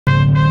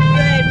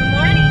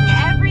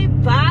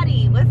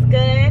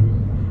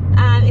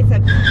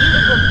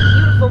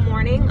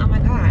morning. Oh my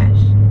gosh.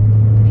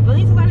 People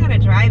need to learn how to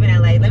drive in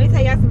LA. Let me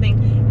tell y'all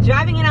something.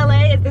 Driving in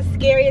LA is the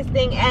scariest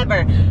thing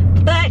ever.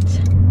 But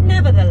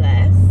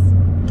nevertheless,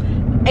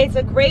 it's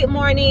a great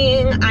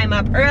morning. I'm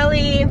up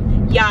early.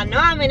 Y'all know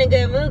I'm in a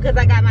good mood because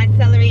I got my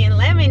celery and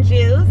lemon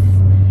juice.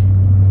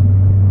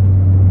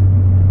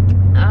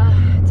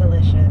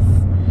 Delicious.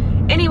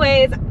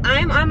 Anyways,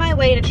 I'm on my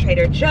way to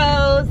Trader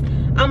Joe's.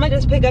 I'm gonna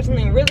just pick up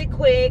something really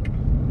quick.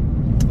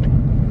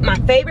 My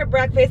favorite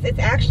breakfast. It's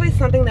actually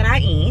something that I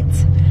eat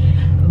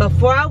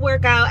before I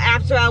work out,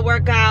 after I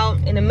work out,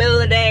 in the middle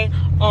of the day,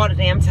 all the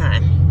damn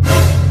time.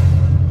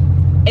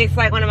 It's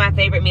like one of my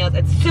favorite meals.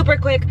 It's super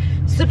quick,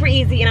 super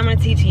easy, and I'm gonna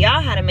teach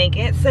y'all how to make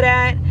it so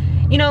that,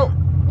 you know,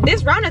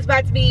 this run is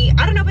about to be,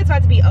 I don't know if it's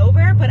about to be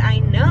over, but I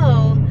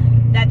know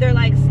that they're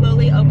like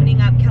slowly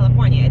opening up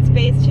California. It's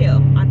phase 2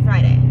 on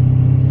Friday.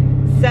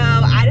 So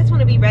I just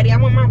want to be ready. I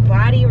want my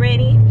body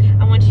ready.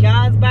 I want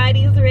y'all's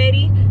bodies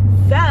ready.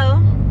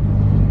 So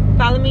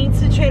follow me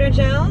to Trader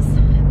Joe's.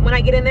 When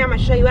I get in there, I'm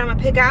gonna show you what I'm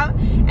gonna pick out.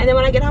 And then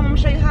when I get home, I'm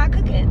gonna show you how I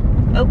cook it.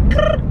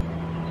 Okay.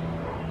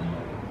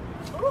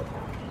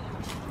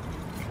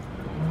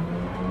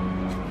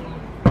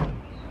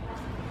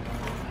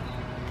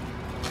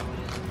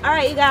 All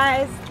right, you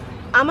guys,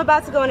 I'm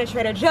about to go into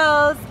Trader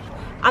Joe's.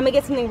 I'm gonna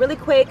get something really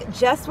quick,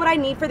 just what I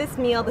need for this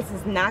meal. This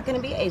is not gonna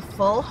be a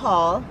full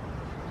haul,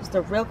 just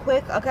a real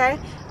quick, okay?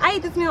 I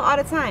eat this meal all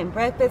the time,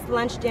 breakfast,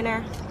 lunch,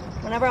 dinner,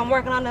 whenever I'm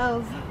working on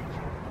those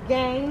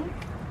games,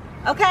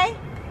 okay?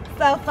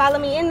 So follow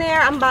me in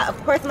there.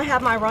 Of course, I'm gonna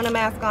have my Rona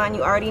mask on,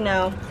 you already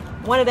know.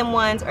 One of them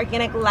ones,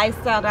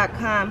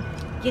 organiclifestyle.com,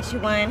 get you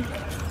one.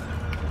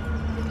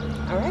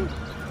 All right.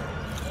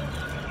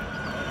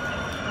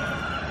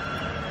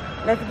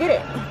 Let's get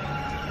it.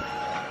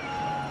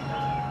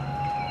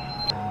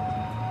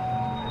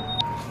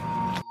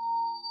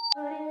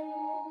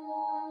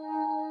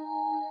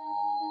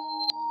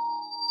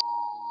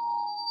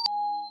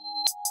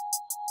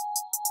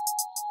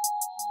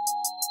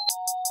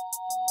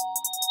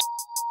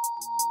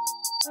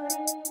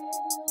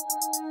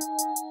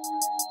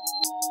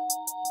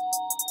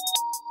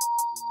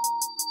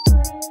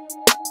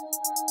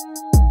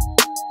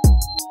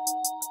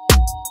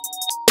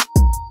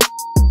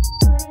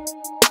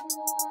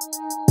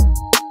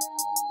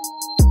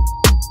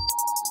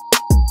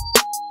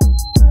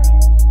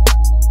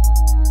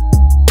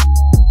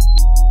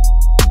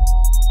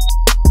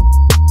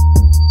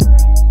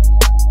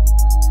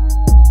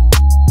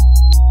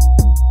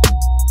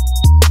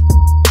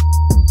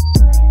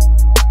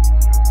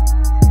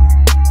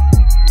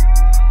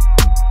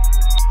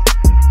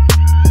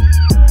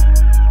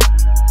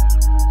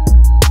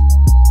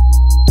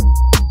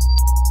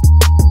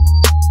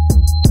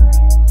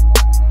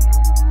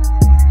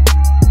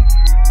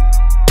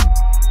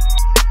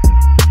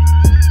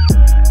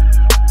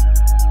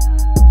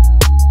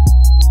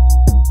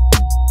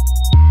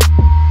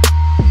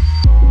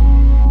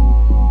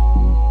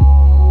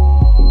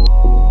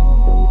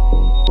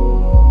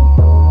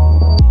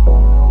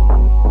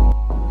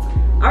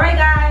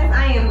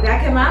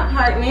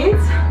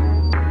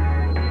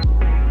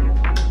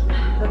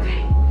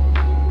 Okay,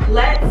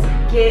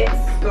 let's get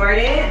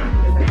started.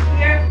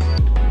 Here.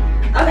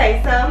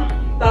 Okay, so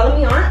follow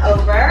me on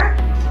over.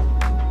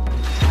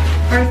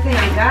 First thing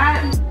I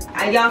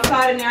got, y'all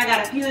saw it in there, I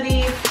got a few of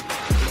these,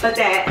 but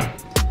that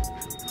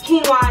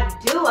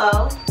quinoa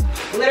duo,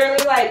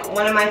 literally like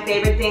one of my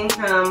favorite things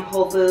from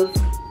Whole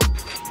Foods.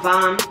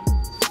 Bomb,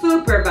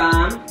 super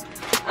bomb.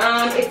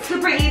 It's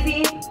super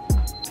easy.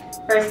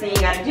 First thing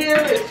you gotta do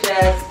is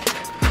just,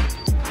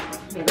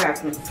 let me grab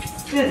some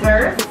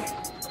scissors.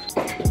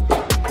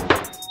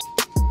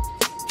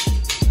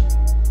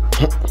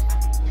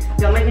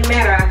 Don't make me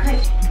mad or I'll cut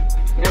you.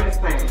 And I'm just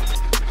playing.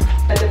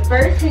 But the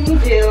first thing you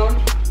do,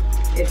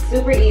 it's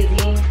super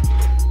easy.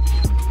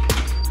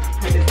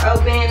 Cut this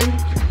open.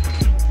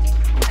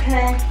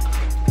 Okay.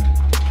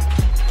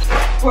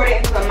 Pour it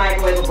into a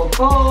microwavable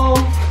bowl.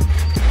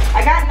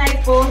 I got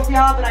nice bowls,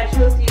 y'all, but I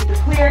chose to use the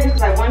clear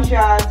because I want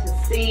y'all to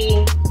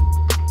see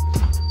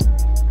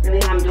really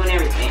how I'm doing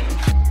everything.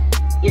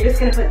 You're just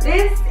gonna put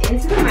this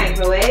into the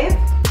microwave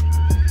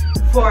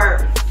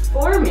for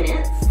 4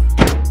 minutes.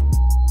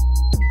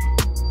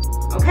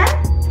 Okay?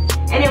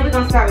 And then we're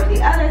gonna start with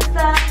the other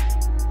stuff.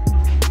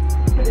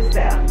 Put this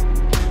down.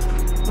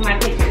 For my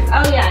pictures.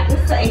 Oh yeah,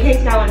 just so in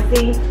case y'all wanna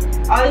see.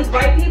 All these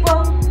white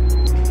people,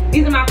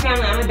 these are my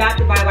family. I'm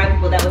adopted by white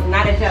people. That was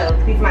not a joke.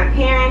 These are my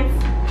parents.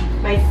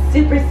 My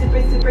super,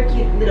 super, super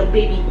cute little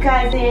baby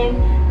cousin.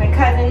 My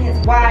cousin, his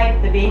wife,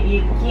 the baby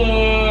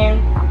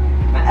again.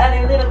 My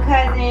other little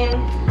cousin.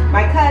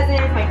 My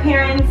cousins, my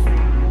parents.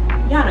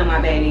 Y'all know my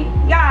baby.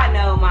 Y'all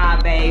know my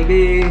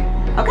baby.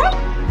 Okay?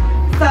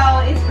 So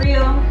it's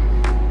real.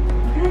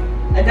 Okay?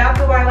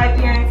 Adopted by white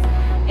parents.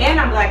 And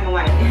I'm black and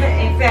white.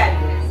 And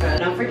fabulous. So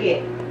don't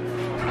forget.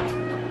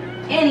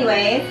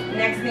 Anyways,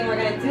 next thing we're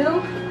gonna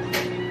do.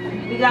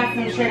 We got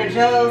some Trader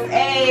Joe's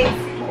eggs.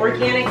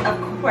 Organic, of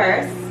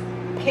course.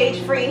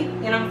 Cage free,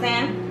 you know what I'm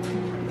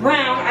saying?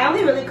 Brown, I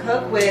only really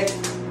cook with,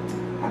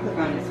 I'll cook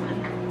on this one.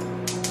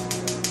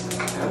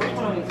 Which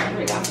one on these? Here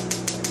we go.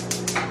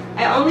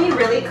 I only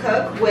really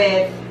cook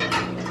with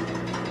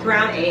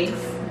brown eggs.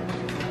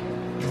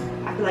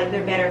 I feel like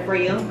they're better for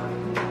you.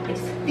 They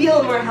just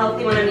feel more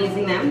healthy when I'm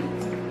using them.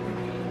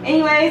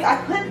 Anyways,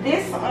 I put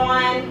this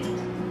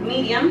on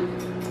medium.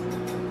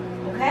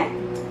 Okay?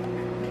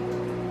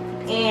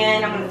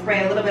 And I'm going to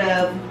spray a little bit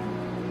of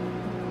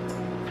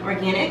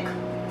organic,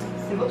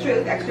 Simple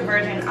Truth, extra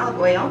virgin olive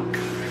oil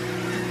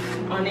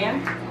on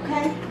there.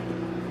 Okay?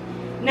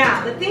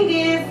 Now, the thing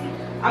is,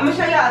 I'm going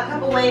to show y'all a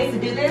couple ways to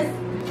do this.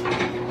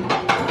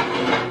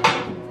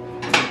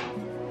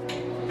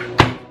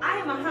 I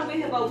am a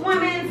hungry hippo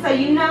woman, so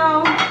you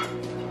know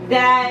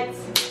that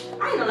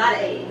I eat a lot of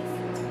eggs.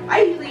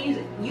 I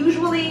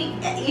usually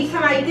each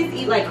time I eat this,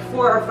 eat like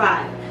 4 or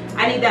 5.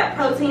 I need that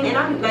protein, and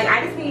I'm like,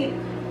 I just need,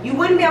 you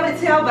wouldn't be able to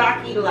tell, but I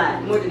can eat a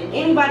lot, more than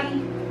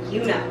anybody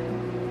you know.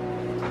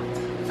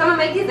 So I'm gonna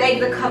make these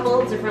eggs a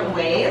couple different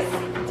ways.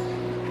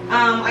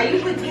 I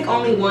usually pick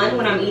only one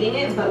when I'm eating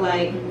it, but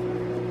like,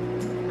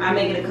 I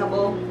make it a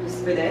couple just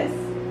for this.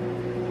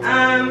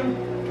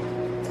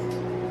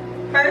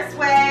 First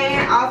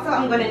way, also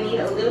I'm gonna need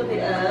a little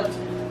bit of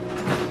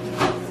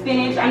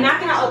spinach. I'm not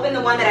gonna open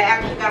the one that I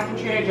actually got from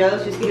Trader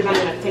Joe's just because I'm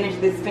gonna finish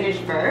this spinach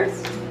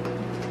first.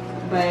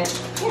 But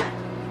yeah.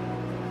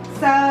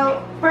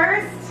 So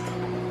first,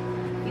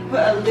 you put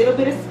a little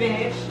bit of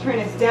spinach. Turn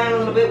this down a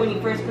little bit when you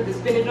first put the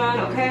spinach on,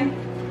 okay?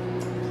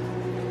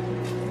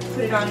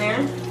 Put it on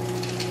there.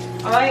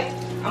 Alright,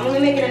 I'm only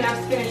making enough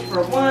spinach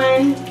for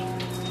one.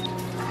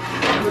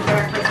 Move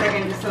back for a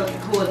second just so it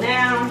can cool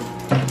down.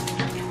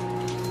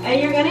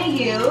 And you're gonna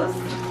use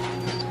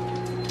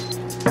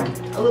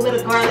a little bit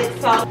of garlic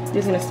salt.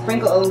 Just gonna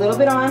sprinkle a little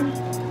bit on.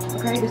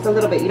 Okay, just a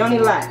little bit. You don't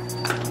need a lot.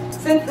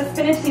 Since the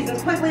spinach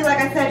seasons quickly, like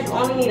I said, you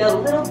only need a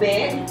little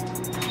bit.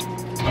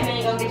 And then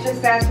you're gonna get your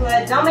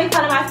spatula. Don't make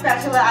fun of my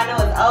spatula. I know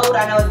it's old,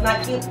 I know it's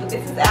not cute, but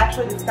this is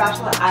actually the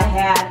spatula I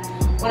had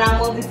when I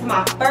moved into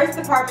my first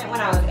apartment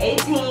when I was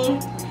 18,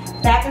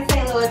 back in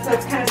St. Louis, so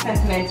it's kind of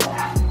sentimental.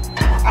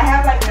 I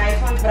have like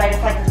nice ones, but I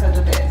just like to cook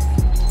with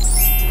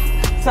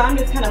this. So I'm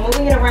just kind of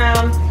moving it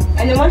around,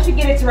 and then once you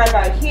get it to right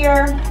about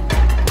here,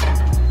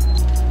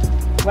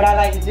 what I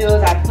like to do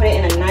is I put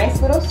it in a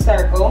nice little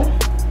circle.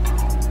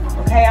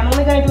 Okay, I'm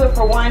only gonna do it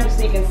for one just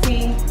so you can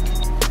see.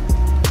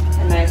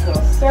 A nice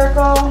little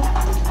circle.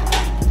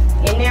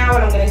 And now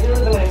what I'm gonna do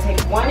is I'm gonna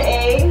take one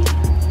egg,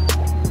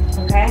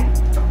 okay?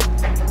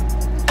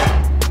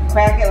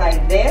 Crack it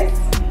like this,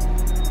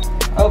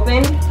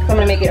 open, so I'm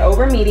gonna make it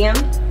over medium.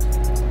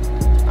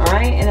 All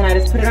right, and then I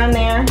just put it on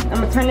there. I'm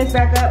gonna turn this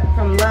back up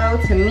from low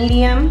to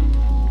medium,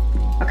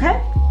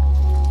 okay?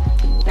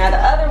 Now the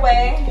other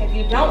way, if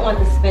you don't want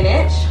the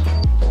spinach,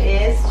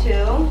 is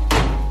to, all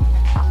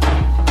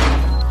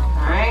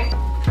right,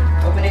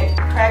 open it,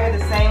 crack it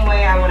the same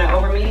way. I want it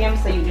over medium,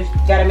 so you just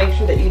gotta make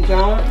sure that you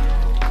don't,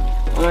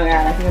 oh my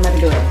God, I think I'm about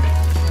to do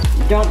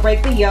it. Don't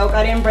break the yolk.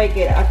 I didn't break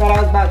it, I thought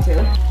I was about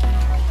to.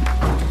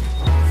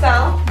 So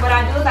what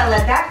I do is I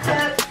let that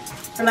cook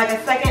for like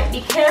a second.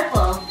 Be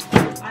careful.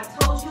 I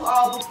told you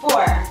all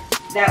before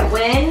that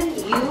when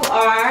you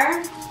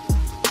are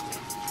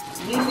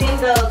using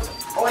those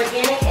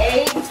organic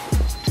eggs,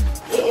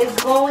 it is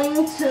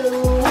going to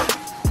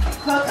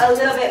cook a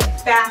little bit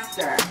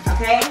faster,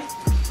 okay?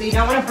 So you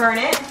don't want to burn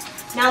it.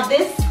 Now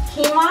this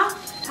quinoa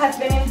has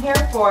been in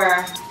here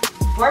for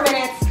 4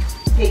 minutes.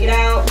 Take it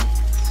out,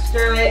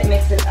 stir it,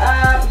 mix it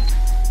up.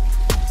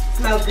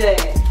 Smells good.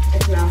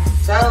 It smells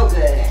so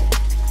good.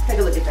 Take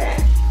a look at that.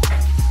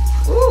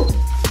 Ooh.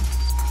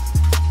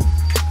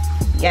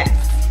 Yes.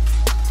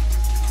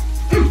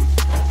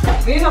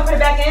 We're gonna put it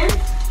back in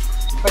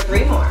for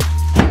 3 more.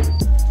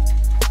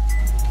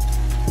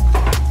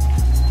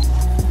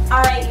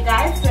 Alright, you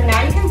guys, so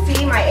now you can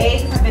see my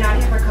eggs have been on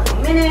here for a couple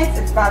minutes.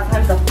 It's about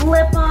time to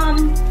flip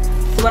them.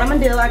 So what I'm gonna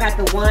do, I got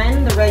the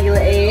regular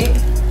egg.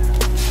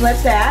 Flip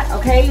that,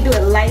 okay? You do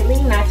it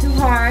lightly, not too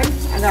hard.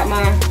 I got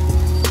my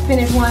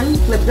spinach one,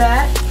 flip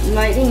that,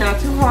 lightly, not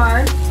too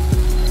hard.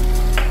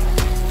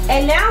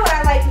 And now what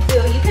I like to do,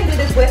 you can do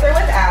this with or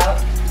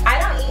without. I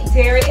don't eat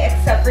dairy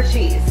except for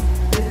cheese.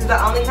 This is the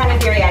only kind of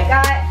dairy I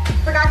got.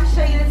 Forgot to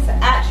show you this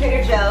at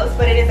Trader Joe's,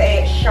 but it is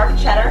a sharp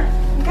cheddar,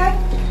 okay?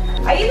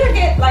 I either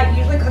get like,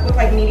 usually cook with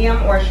like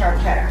medium or sharp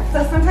cheddar.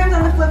 So sometimes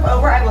on the flip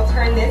over, I will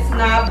turn this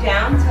knob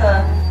down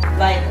to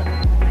like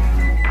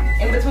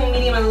in between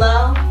medium and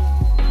low.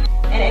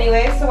 And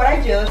anyway, so what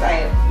I do is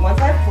once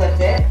I've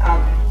flipped it,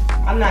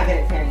 I'm not good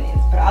at tearing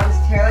these, but I'll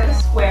just tear like a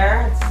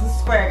square. This is a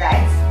square,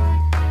 guys.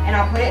 And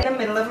I'll put it in the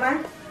middle of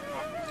my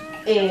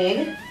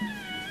egg.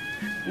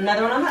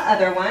 Another one on the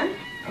other one,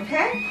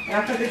 okay? And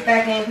I'll put this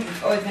back in because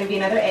it's always going to be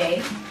another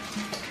egg.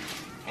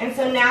 And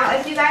so now,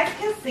 as you guys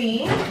can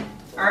see,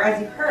 or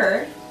as you've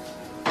heard,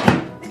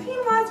 the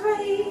quinoa's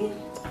ready.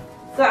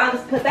 So I'll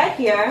just put that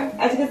here.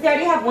 As you can see, I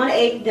already have 1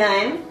 egg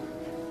done.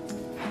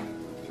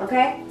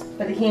 Okay?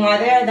 Put the quinoa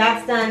there.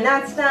 That's done.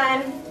 That's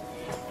done.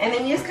 And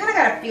then you just kind of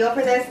got to feel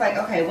for this. Like,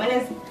 okay, when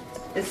is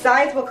the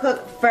sides will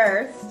cook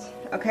first,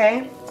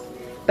 okay?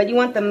 But you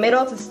want the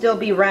middle to still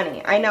be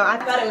runny. I know, I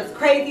thought it was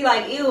crazy,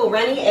 like, ew,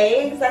 runny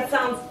eggs? That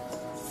sounds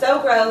So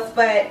gross,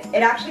 but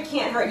it actually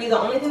can't hurt you. The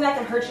only thing that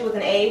can hurt you with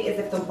an egg is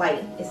if the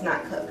white is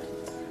not cooked.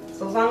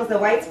 So as long as the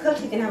white's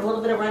cooked, you can have a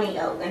little bit of runny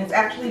yolk. And it's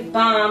actually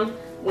bomb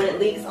when it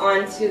leaks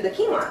onto the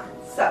quinoa.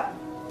 So,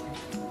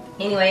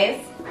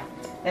 anyways,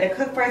 let it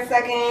cook for a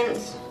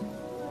second.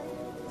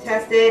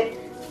 Test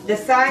it. The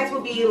sides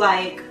will be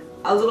like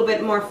a little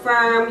bit more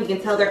firm. You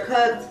can tell they're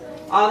cooked.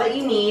 All that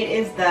you need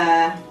is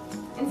the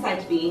inside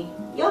to be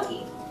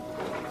yolky.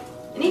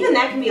 And even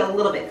that can be a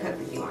little bit cooked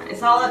if you want.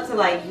 It's all up to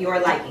like your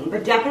liking,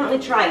 but definitely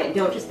try it.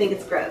 Don't just think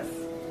it's gross.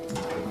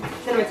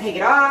 So I'm gonna take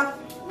it off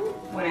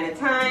one at a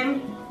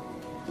time.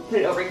 Put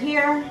it over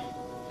here.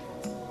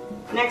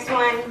 Next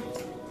one,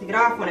 take it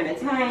off one at a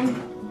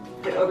time.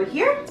 Put it over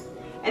here.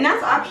 And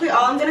that's actually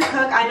all I'm gonna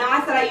cook. I know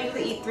I said I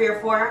usually eat 3 or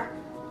 4,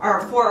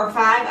 or 4 or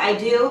 5, I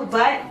do,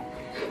 but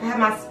I have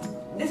my,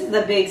 this is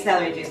a big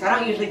celery juice. I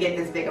don't usually get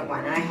this big of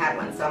one, and I had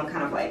one, so I'm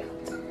kind of like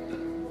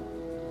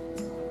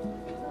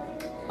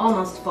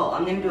almost full.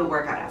 I'm gonna do a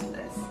workout after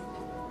this.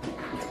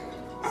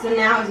 So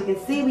now, as you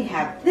can see, we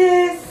have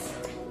this.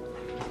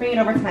 Bring it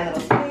over to my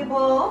little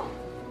table.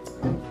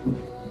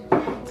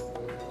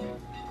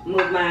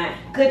 Move my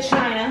good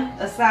china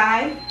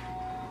aside.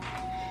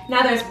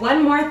 Now there's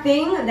one more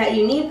thing that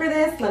you need for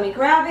this. Let me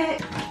grab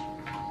it.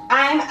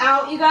 I'm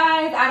out, you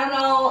guys. I don't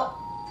know.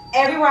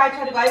 Everywhere I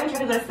tried to go, I even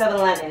tried to go to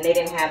 7-Eleven. They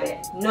didn't have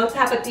it. No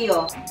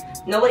tapatio.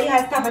 Nobody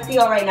has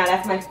tapatio right now.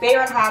 That's my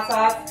favorite hot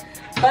sauce.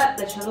 But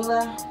the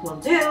Cholula will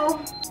do.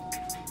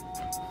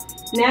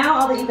 Now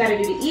all that you gotta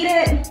do to eat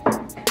it,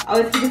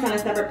 always keep this on a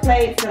separate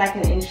plate so that I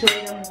can enjoy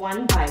them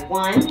one by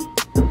one.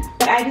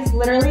 But I just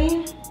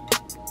literally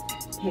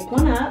pick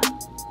one up.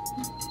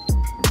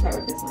 Let's start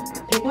with this one.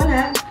 I pick one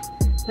up,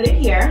 put it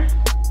here.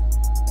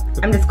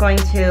 I'm just going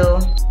to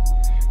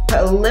put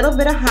a little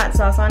bit of hot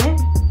sauce on it.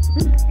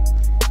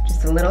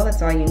 Just a little,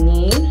 that's all you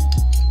need.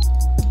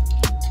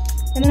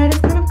 And then I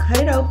just kind of cut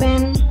it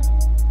open.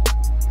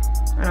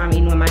 I know I'm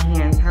eating with my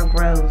hands, how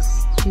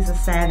gross. She's a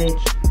savage.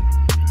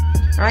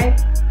 All right,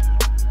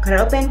 cut it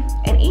open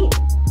and eat.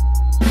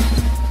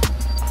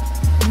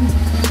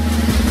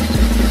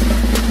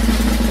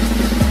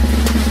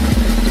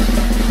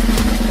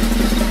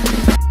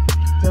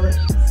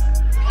 Delicious.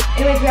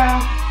 Anyways,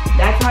 y'all,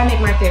 that's how I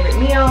make my favorite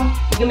meal.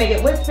 You can make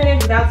it with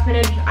spinach, without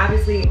spinach.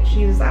 Obviously,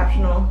 cheese is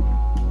optional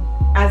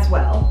as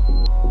well.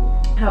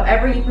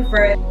 However you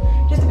prefer it.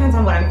 Just depends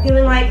on what I'm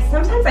feeling like.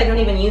 Sometimes I don't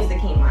even use the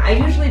quinoa. I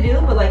usually do,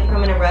 but like if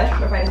I'm in a rush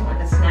or if I just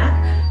want a snack,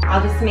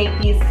 I'll just make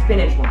these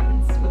spinach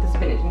ones with the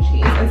spinach and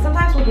cheese. And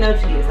sometimes with no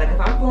cheese. Like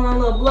if I'm feeling a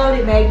little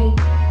bloated, baby,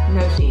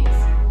 no cheese.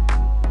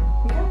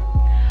 Okay.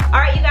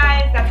 Alright, you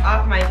guys, that's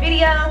all for my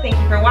video. Thank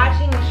you for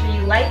watching. Make sure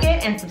you like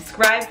it and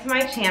subscribe to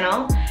my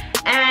channel.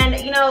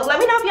 And, you know, let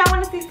me know if y'all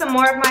want to see some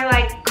more of my,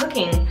 like,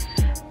 cooking.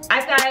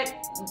 I've got,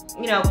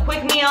 you know,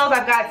 quick meals.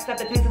 I've got stuff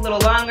that takes a little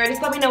longer.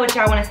 Just let me know what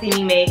y'all want to see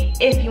me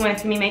make, if you want to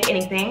see me make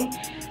anything.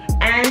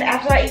 And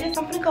after I eat this,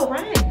 I'm gonna go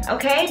run,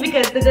 okay?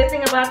 Because the good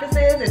thing about this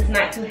is it's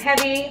not too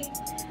heavy.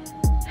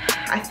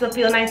 I still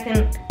feel nice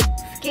and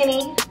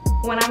skinny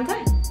when I'm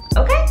done,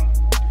 okay?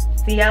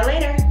 See y'all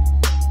later.